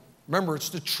 11. Remember, it's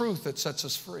the truth that sets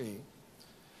us free.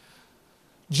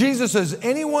 Jesus says,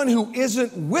 anyone who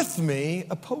isn't with me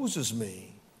opposes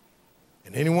me.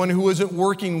 And anyone who isn't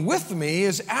working with me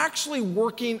is actually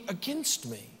working against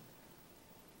me.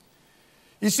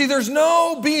 You see, there's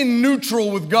no being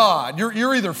neutral with God.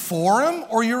 You're either for him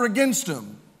or you're against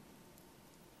him.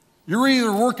 You're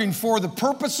either working for the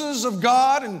purposes of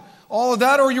God and all of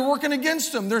that, or you're working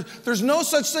against him. There's no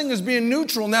such thing as being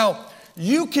neutral. Now,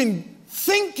 you can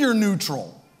think you're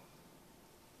neutral,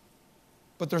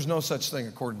 but there's no such thing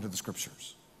according to the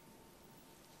Scriptures.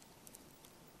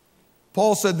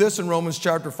 Paul said this in Romans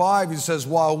chapter 5. He says,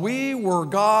 while we were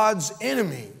God's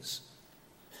enemies.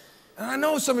 And I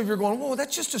know some of you are going, whoa,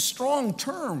 that's just a strong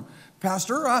term,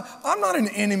 Pastor. I'm not an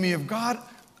enemy of God.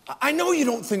 I know you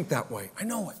don't think that way. I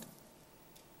know it.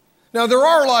 Now, there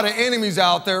are a lot of enemies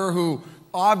out there who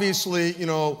obviously,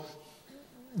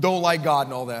 don't like God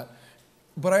and all that.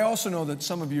 But I also know that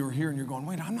some of you are here and you're going,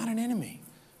 wait, I'm not an enemy.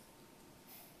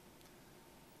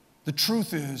 The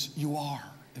truth is, you are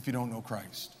if you don't know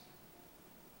Christ.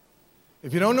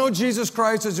 If you don't know Jesus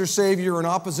Christ as your Savior, you're in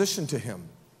opposition to him.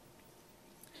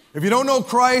 If you don't know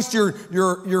Christ,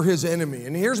 you're his enemy.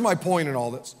 And here's my point in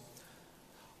all this.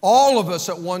 All of us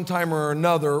at one time or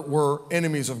another were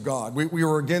enemies of God. We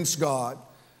were against God.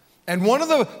 And one of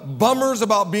the bummers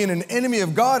about being an enemy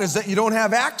of God is that you don't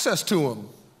have access to him.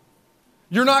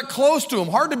 You're not close to him.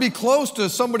 Hard to be close to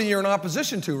somebody you're in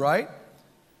opposition to, right?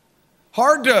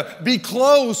 Hard to be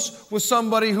close with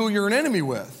somebody who you're an enemy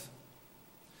with.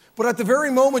 But at the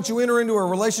very moment you enter into a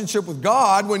relationship with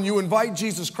God, when you invite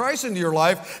Jesus Christ into your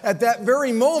life, at that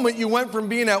very moment you went from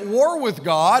being at war with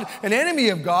God, an enemy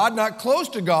of God, not close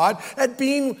to God, at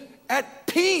being at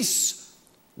peace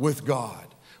with God,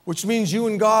 which means you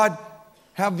and God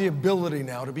have the ability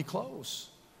now to be close,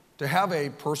 to have a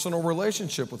personal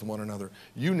relationship with one another.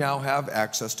 You now have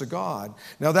access to God.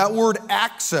 Now that word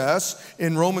access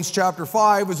in Romans chapter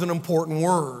 5 is an important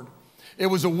word. It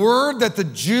was a word that the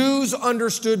Jews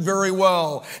understood very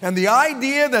well. And the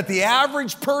idea that the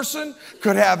average person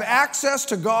could have access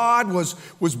to God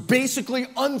was basically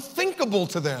unthinkable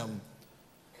to them.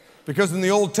 Because in the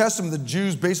Old Testament, the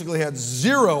Jews basically had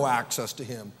zero access to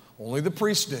him. Only the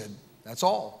priests did. That's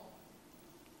all.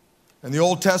 In the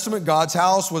Old Testament, God's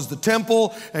house was the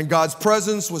temple, and God's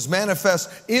presence was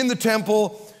manifest in the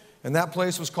temple. And that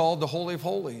place was called the Holy of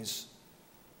Holies.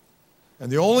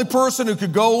 And the only person who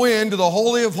could go into the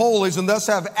Holy of Holies and thus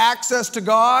have access to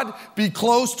God, be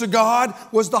close to God,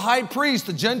 was the high priest.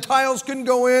 The Gentiles couldn't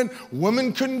go in.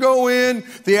 Women couldn't go in.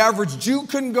 The average Jew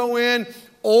couldn't go in.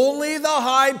 Only the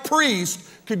high priest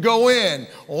could go in.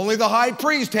 Only the high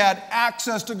priest had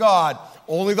access to God.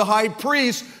 Only the high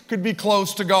priest could be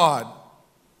close to God.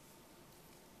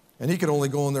 And he could only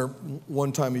go in there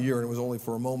one time a year, and it was only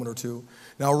for a moment or two.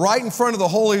 Now, right in front of the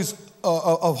Holies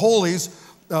of Holies,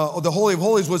 the Holy of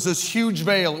Holies was this huge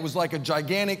veil. It was like a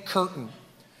gigantic curtain.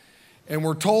 And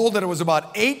we're told that it was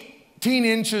about 18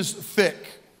 inches thick.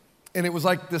 And it was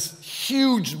like this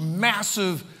huge,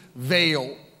 massive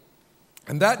veil.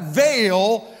 And that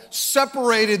veil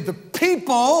separated the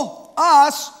people,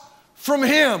 us, from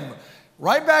him.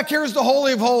 Right back here's the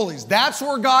Holy of Holies. That's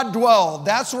where God dwelled.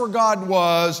 That's where God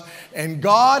was. And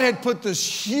God had put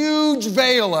this huge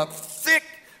veil up, thick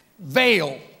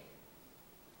veil.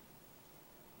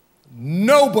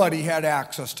 Nobody had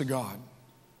access to God.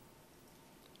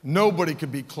 Nobody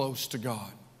could be close to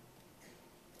God.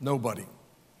 Nobody.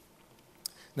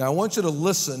 Now I want you to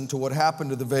listen to what happened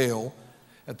to the veil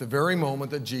at the very moment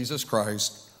that Jesus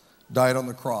Christ died on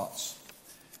the cross.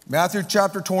 Matthew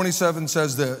chapter 27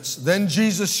 says this, "Then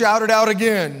Jesus shouted out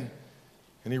again,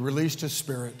 and he released his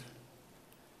spirit.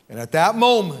 And at that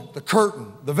moment, the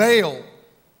curtain, the veil,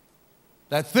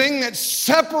 that thing that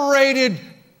separated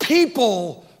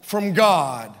people from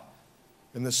God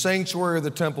in the sanctuary of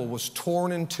the temple was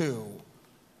torn in two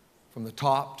from the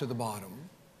top to the bottom.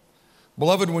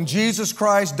 Beloved, when Jesus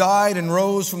Christ died and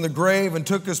rose from the grave and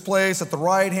took his place at the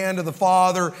right hand of the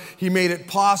Father, he made it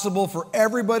possible for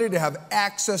everybody to have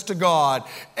access to God.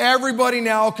 Everybody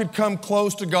now could come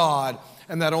close to God,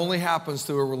 and that only happens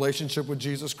through a relationship with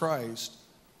Jesus Christ.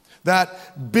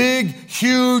 That big,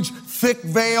 huge, thick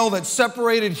veil that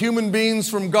separated human beings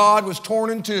from God was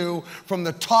torn in two from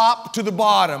the top to the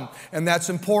bottom, and that's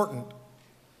important.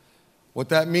 What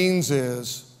that means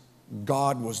is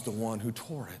God was the one who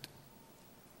tore it.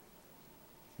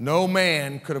 No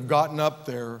man could have gotten up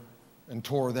there and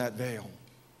tore that veil.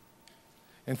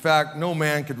 In fact, no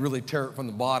man could really tear it from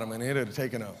the bottom, and it had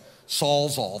taken a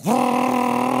sawzall.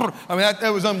 I mean,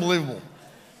 that was unbelievable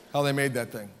how they made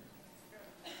that thing.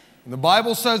 And the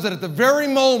Bible says that at the very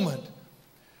moment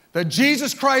that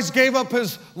Jesus Christ gave up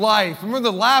his life, remember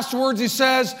the last words he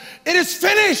says, "It is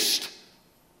finished."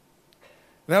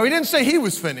 Now, he didn't say he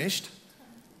was finished,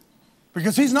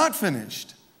 because he's not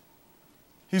finished.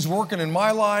 He's working in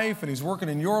my life, and he's working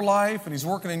in your life, and he's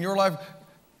working in your life.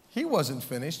 He wasn't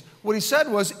finished. What he said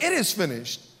was, "It is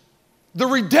finished." The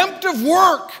redemptive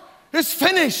work is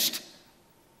finished.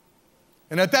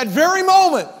 And at that very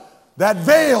moment, that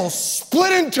veil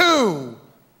split in two.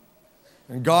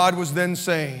 And God was then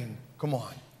saying, "Come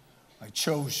on, I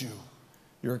chose you.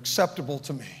 You're acceptable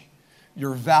to me.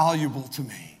 You're valuable to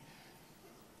me.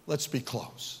 Let's be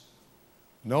close.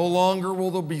 No longer will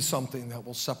there be something that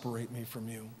will separate me from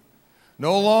you.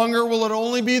 No longer will it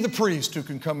only be the priest who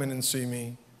can come in and see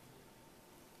me.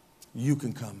 You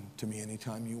can come to me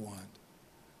anytime you want.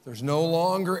 There's no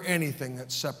longer anything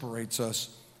that separates us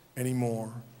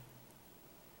anymore."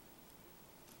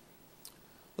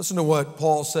 Listen to what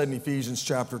Paul said in Ephesians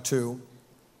chapter 2.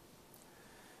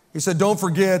 He said, "Don't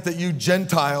forget that you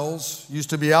Gentiles used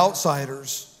to be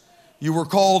outsiders. You were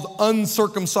called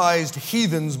uncircumcised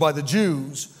heathens by the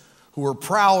Jews, who were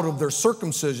proud of their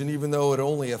circumcision, even though it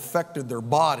only affected their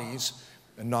bodies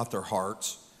and not their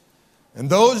hearts. In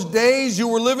those days, you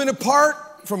were living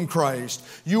apart from Christ.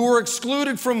 You were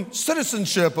excluded from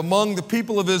citizenship among the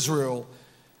people of Israel,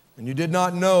 and you did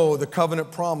not know the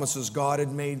covenant promises God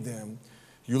had made them.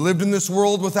 You lived in this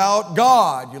world without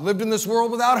God. You lived in this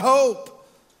world without hope.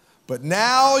 But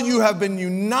now you have been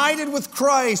united with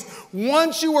Christ.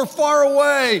 Once you were far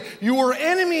away. You were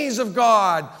enemies of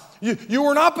God. You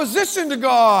were in opposition to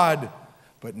God.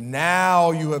 But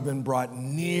now you have been brought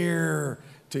near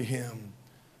to him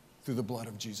through the blood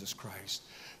of Jesus Christ."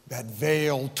 That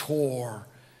veil tore,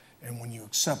 and when you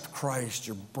accept Christ,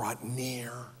 you're brought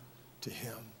near to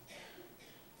him.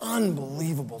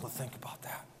 Unbelievable to think about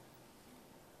that.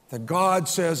 That God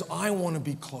says, "I want to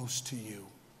be close to you.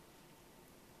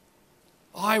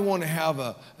 I want to have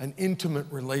an intimate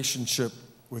relationship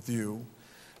with you."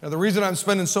 Now, the reason I'm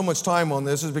spending so much time on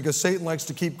this is because Satan likes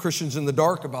to keep Christians in the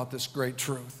dark about this great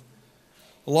truth.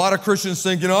 A lot of Christians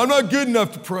think, I'm not good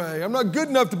enough to pray. I'm not good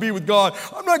enough to be with God.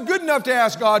 I'm not good enough to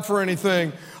ask God for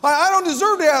anything. I don't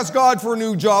deserve to ask God for a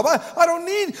new job. I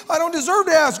don't deserve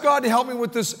to ask God to help me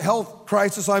with this health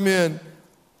crisis I'm in.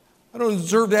 I don't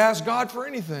deserve to ask God for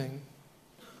anything.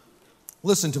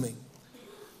 Listen to me.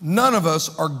 none of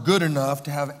us are good enough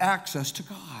to have access to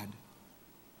God.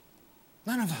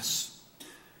 None of us.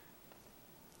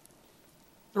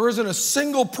 There isn't a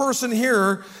single person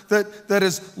here that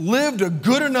has lived a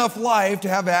good enough life to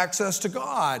have access to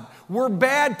God. We're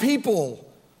bad people.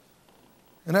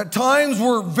 And at times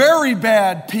we're very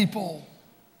bad people.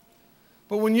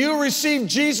 But when you receive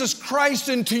Jesus Christ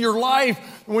into your life,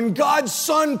 when God's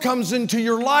Son comes into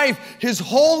your life, His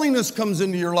holiness comes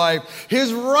into your life,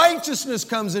 His righteousness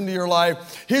comes into your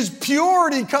life, His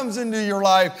purity comes into your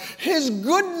life, His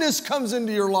goodness comes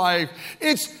into your life.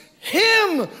 It's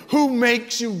Him who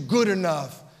makes you good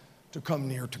enough to come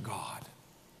near to God.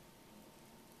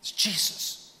 It's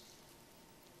Jesus.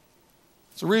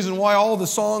 It's the reason why all the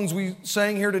songs we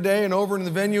sang here today and over in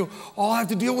the venue all have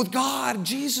to deal with God,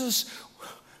 Jesus.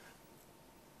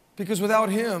 Because without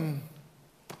Him,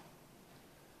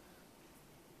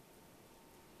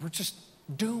 we're just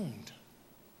doomed.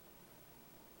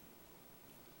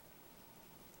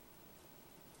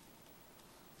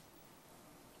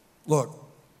 Look,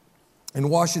 in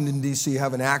Washington, D.C.,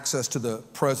 having access to the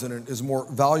president is more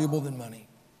valuable than money.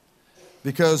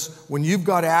 Because when you've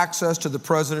got access to the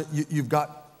president, you've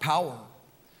got power.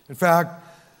 In fact,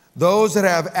 those that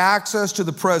have access to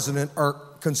the president are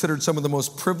considered some of the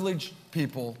most privileged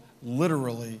people,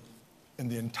 literally, in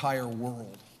the entire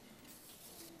world.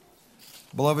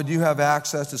 Beloved, you have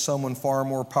access to someone far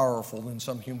more powerful than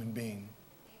some human being.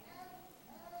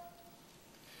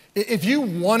 If you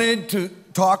wanted to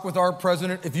talk with our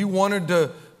president, if you wanted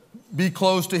to be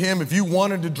close to him, if you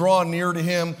wanted to draw near to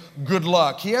him, good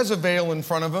luck. He has a veil in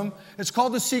front of him. It's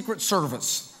called the Secret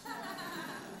Service.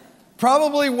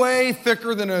 Probably way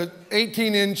thicker than an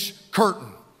 18-inch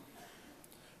curtain.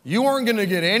 You aren't going to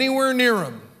get anywhere near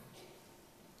him.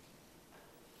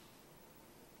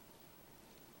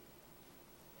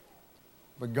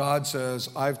 But God says,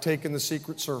 I've taken the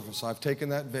Secret Service, I've taken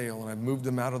that veil, and I've moved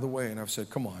them out of the way, and I've said,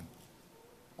 come on,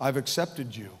 I've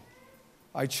accepted you.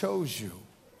 I chose you.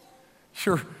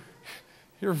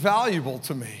 You're valuable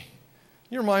to me.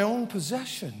 You're my own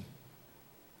possession.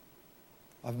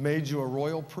 I've made you a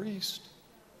royal priest.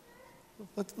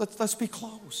 Let's be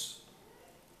close.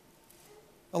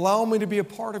 Allow me to be a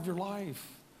part of your life.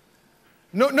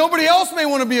 Nobody else may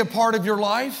want to be a part of your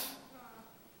life,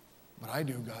 but I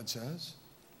do, God says.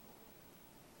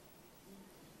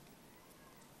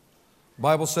 The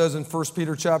Bible says in 1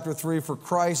 Peter chapter 3, for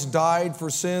Christ died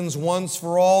for sins once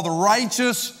for all, the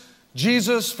righteous,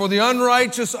 Jesus, for the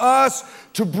unrighteous, us,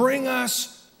 to bring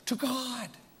us to God.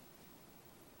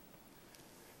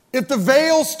 If the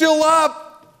veil's still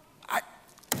up,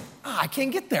 I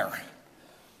can't get there.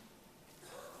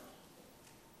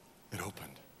 It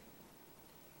opened.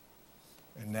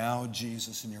 And now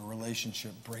Jesus in your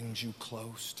relationship brings you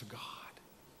close to God.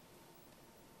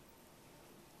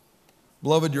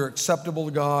 Beloved, you're acceptable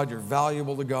to God, you're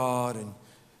valuable to God, and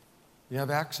you have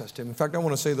access to Him. In fact, I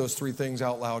want to say those three things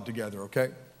out loud together, okay?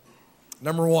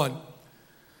 Number one,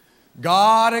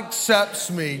 God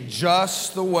accepts me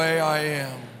just the way I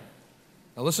am.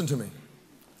 Now listen to me.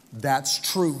 That's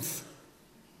truth.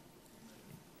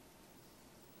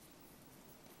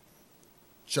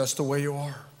 Just the way you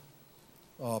are.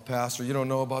 Oh, Pastor, you don't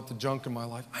know about the junk in my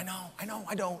life. I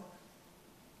don't.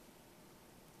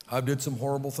 I did some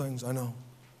horrible things, I know.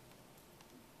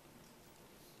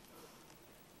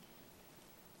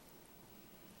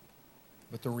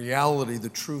 But the reality, the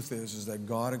truth is that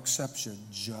God accepts you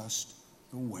just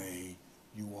the way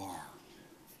you are.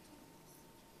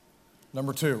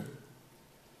 Number two,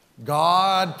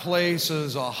 God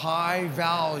places a high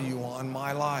value on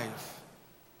my life.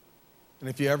 And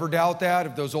if you ever doubt that,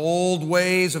 if those old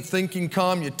ways of thinking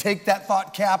come, you take that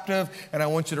thought captive, and I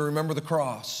want you to remember the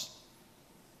cross.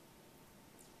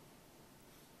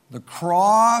 The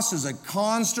cross is a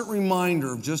constant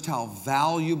reminder of just how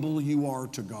valuable you are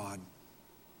to God.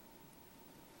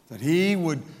 That He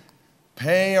would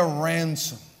pay a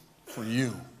ransom for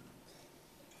you.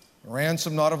 A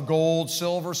ransom not of gold,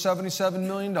 silver, $77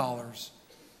 million,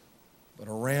 but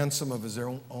a ransom of His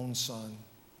own Son.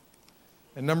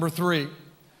 And number three,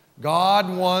 God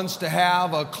wants to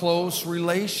have a close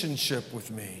relationship with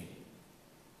me.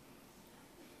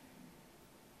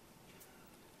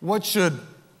 What should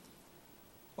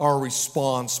our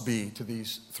response be to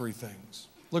these three things?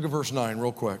 Look at verse 9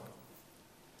 real quick.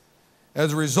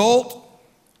 As a result,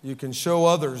 you can show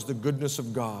others the goodness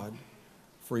of God,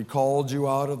 for He called you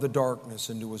out of the darkness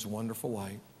into His wonderful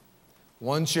light.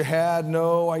 Once you had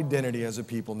no identity as a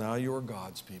people, now you are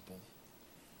God's people.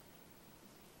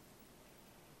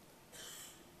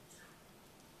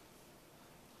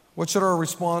 What should our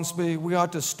response be? We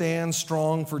ought to stand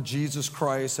strong for Jesus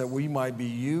Christ, that we might be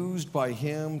used by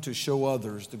Him to show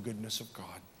others the goodness of God.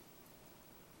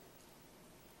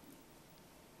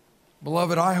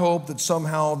 Beloved, I hope that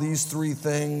somehow these three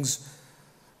things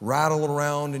rattle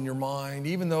around in your mind,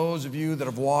 even those of you that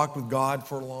have walked with God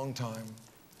for a long time.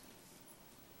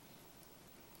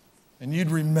 And you'd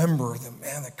remember that,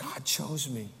 man, that God chose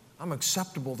me. I'm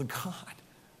acceptable to God.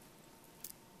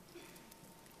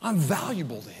 I'm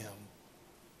valuable to Him.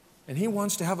 And He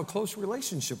wants to have a close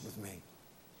relationship with me.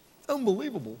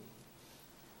 Unbelievable.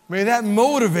 May that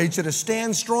motivate you to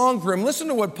stand strong for Him. Listen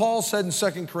to what Paul said in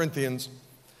 2 Corinthians.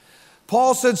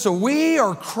 Paul said, so we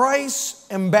are Christ's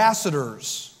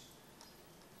ambassadors.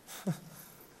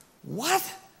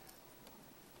 What?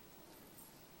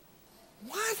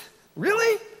 What?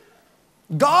 Really?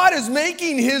 God is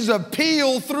making His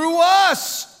appeal through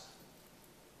us.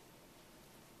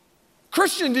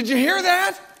 Christian, did you hear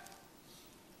that?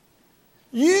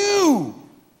 You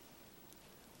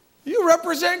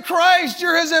represent Christ.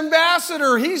 You're His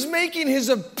ambassador. He's making His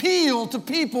appeal to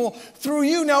people through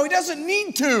you. Now, He doesn't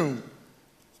need to.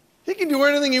 He can do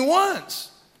anything He wants.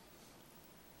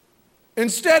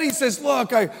 Instead, He says,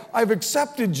 look, I've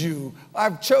accepted you.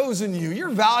 I've chosen you. You're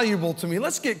valuable to me.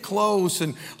 Let's get close,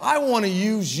 and I want to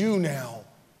use you now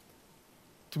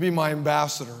to be my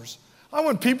ambassadors. I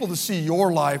want people to see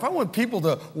your life. I want people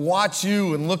to watch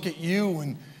you and look at you,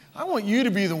 and I want you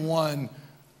to be the one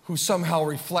who somehow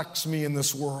reflects me in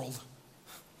this world.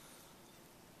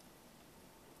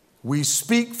 We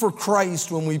speak for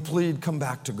Christ when we plead, come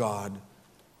back to God.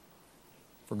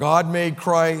 For God made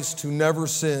Christ, who never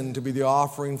sinned, to be the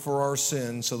offering for our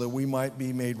sins, so that we might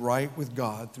be made right with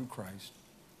God through Christ.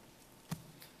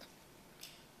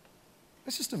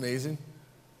 It's just amazing.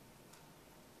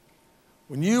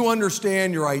 When you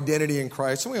understand your identity in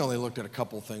Christ, and we only looked at a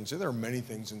couple things, there are many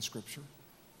things in Scripture.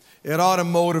 It ought to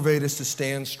motivate us to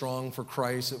stand strong for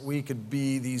Christ, that we could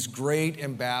be these great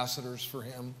ambassadors for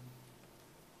Him.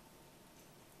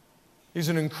 He's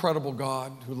an incredible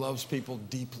God who loves people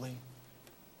deeply.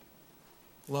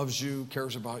 Loves you,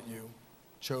 cares about you,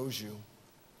 chose you,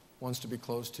 wants to be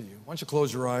close to you. Why don't you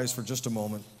close your eyes for just a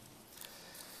moment?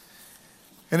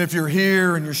 And if you're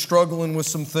here and you're struggling with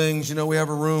some things, you know, we have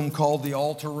a room called the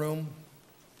altar room.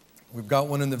 We've got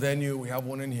one in the venue. We have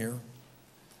one in here.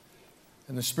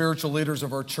 And the spiritual leaders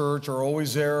of our church are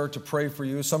always there to pray for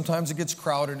you. Sometimes it gets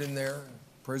crowded in there.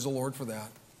 Praise the Lord for that.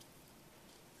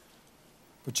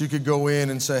 But you could go in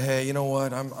and say, hey, you know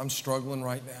what? I'm struggling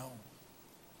right now.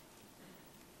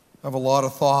 I have a lot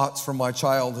of thoughts from my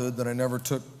childhood that I never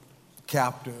took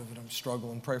captive, and I'm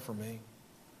struggling. Pray for me.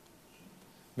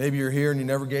 Maybe you're here and you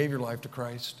never gave your life to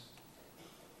Christ.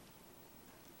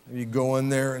 Maybe you go in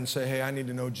there and say, hey, I need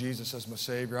to know Jesus as my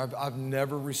Savior. I've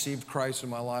never received Christ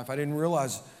in my life. I didn't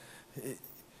realize, that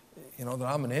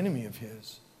I'm an enemy of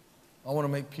His. I want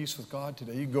to make peace with God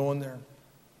today. You go in there,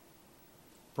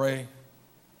 pray.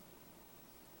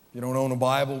 You don't own a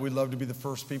Bible, we'd love to be the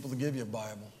first people to give you a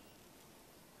Bible.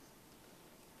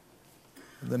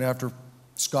 And then after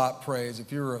Scott prays,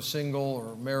 if you're a single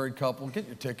or married couple, get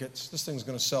your tickets. This thing's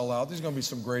going to sell out. There's going to be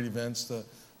some great events, the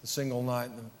single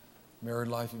night and the married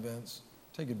life events.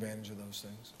 Take advantage of those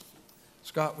things.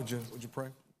 Scott, would you pray?